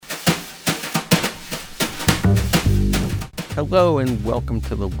Hello and welcome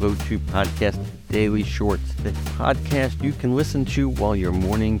to the Go-To Podcast Daily Shorts, the podcast you can listen to while your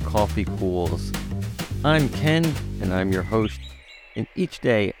morning coffee cools. I'm Ken, and I'm your host, and each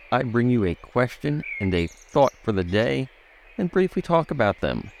day I bring you a question and a thought for the day and briefly talk about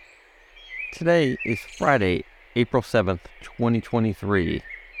them. Today is Friday, April 7th, 2023,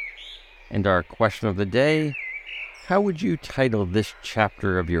 and our question of the day: how would you title this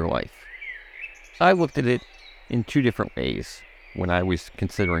chapter of your life? I looked at it in two different ways when I was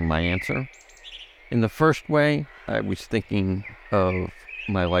considering my answer. In the first way, I was thinking of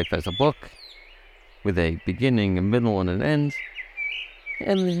my life as a book with a beginning, a middle, and an end.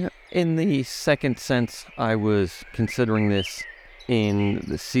 And in the second sense, I was considering this in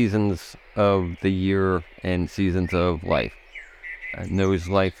the seasons of the year and seasons of life. And those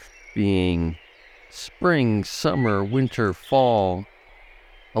life being spring, summer, winter, fall.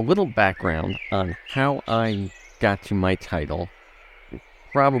 A little background on how I got to my title is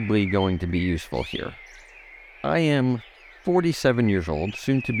probably going to be useful here. I am 47 years old,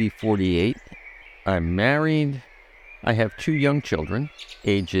 soon to be 48. I'm married. I have two young children,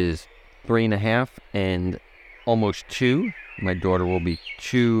 ages 3.5 and almost 2. My daughter will be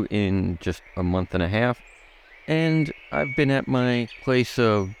 2 in just a month and a half. And I've been at my place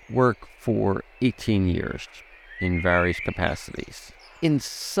of work for 18 years in various capacities. In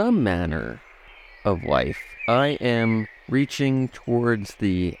some manner of life, I am reaching towards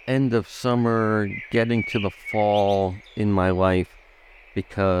the end of summer, getting to the fall in my life,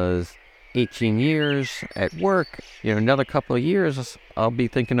 because 18 years at work, another couple of years, I'll be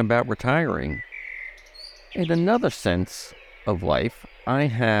thinking about retiring. In another sense of life, I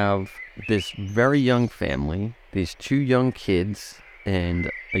have this very young family, these 2 young kids, and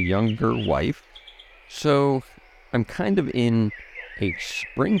a younger wife. So I'm kind of in a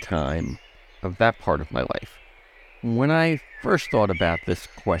springtime of that part of my life. When I first thought about this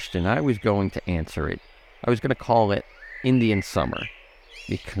question, I was going to answer it. I was going to call it Indian Summer,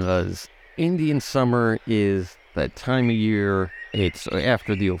 because Indian Summer is that time of year. It's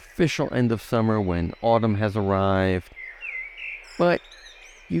after the official end of summer when autumn has arrived. But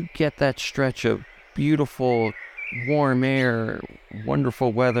you get that stretch of beautiful, warm air,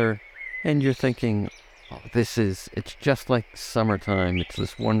 wonderful weather, and you're thinking, it's just like summertime. It's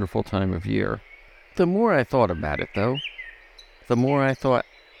this wonderful time of year. The more I thought about it, though, the more I thought,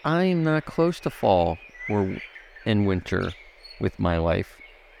 I'm not close to fall and winter with my life.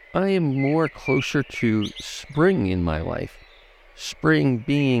 I am more closer to spring in my life. Spring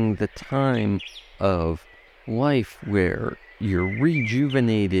being the time of life where you're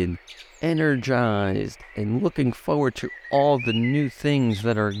rejuvenated, energized, and looking forward to all the new things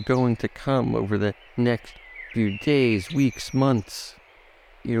that are going to come over the next few days, weeks, months,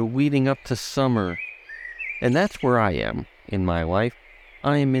 leading up to summer. And that's where I am in my life.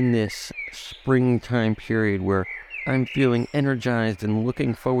 I am in this springtime period where I'm feeling energized and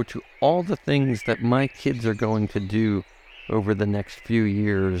looking forward to all the things that my kids are going to do over the next few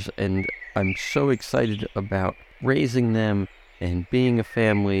years. And I'm so excited about raising them and being a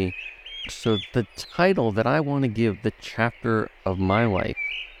family. So the title that I want to give the chapter of my life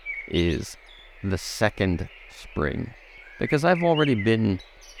is The Second Spring, because I've already been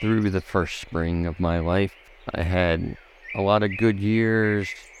through the first spring of my life. I had a lot of good years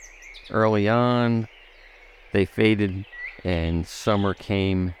early on. They faded and summer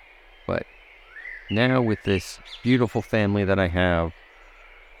came. But now with this beautiful family that I have,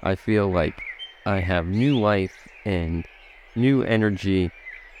 I feel like I have new life and new energy,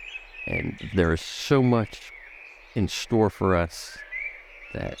 and there is so much in store for us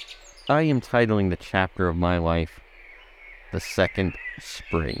that I am titling the chapter of my life The Second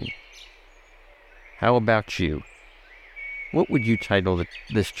Spring. How about you? What would you title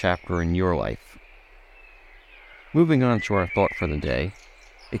this chapter in your life? Moving on to our thought for the day,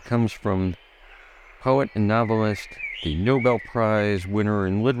 it comes from poet and novelist, the Nobel Prize winner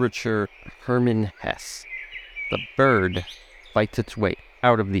in literature, Hermann Hesse. The bird fights its way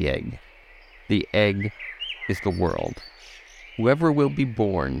out of the egg. The egg is the world. Whoever will be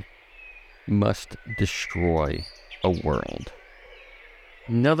born must destroy a world.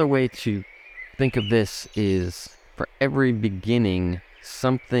 Another way to think of this is, for every beginning,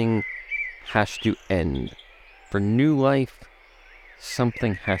 something has to end. For new life,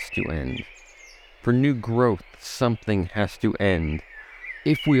 something has to end. For new growth, something has to end.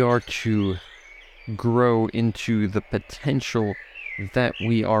 If we are to grow into the potential that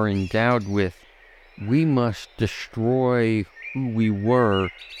we are endowed with, we must destroy who we were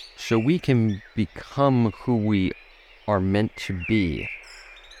so we can become who we are meant to be.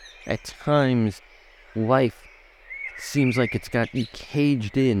 At times, life seems like it's got you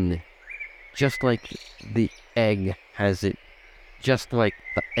caged in, just like the egg has it, just like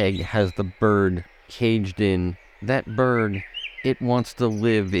the egg has the bird caged in. That bird, it wants to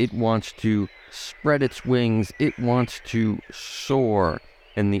live, it wants to spread its wings, it wants to soar.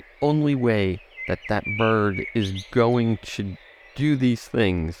 And the only way that that bird is going to do these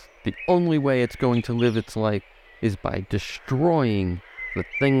things, the only way it's going to live its life, is by destroying the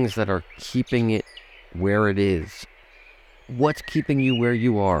things that are keeping it where it is. What's keeping you where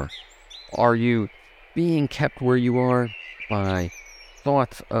you are? Are you being kept where you are by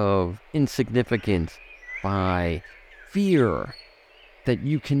thoughts of insignificance, by fear that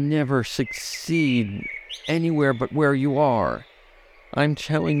you can never succeed anywhere but where you are? I'm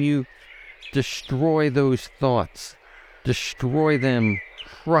telling you, destroy those thoughts. Destroy them,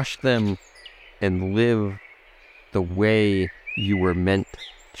 crush them, and live the way you were meant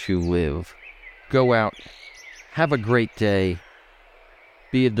to live. Go out, have a great day,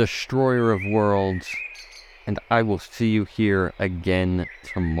 be a destroyer of worlds, and I will see you here again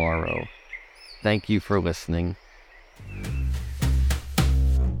tomorrow. Thank you for listening.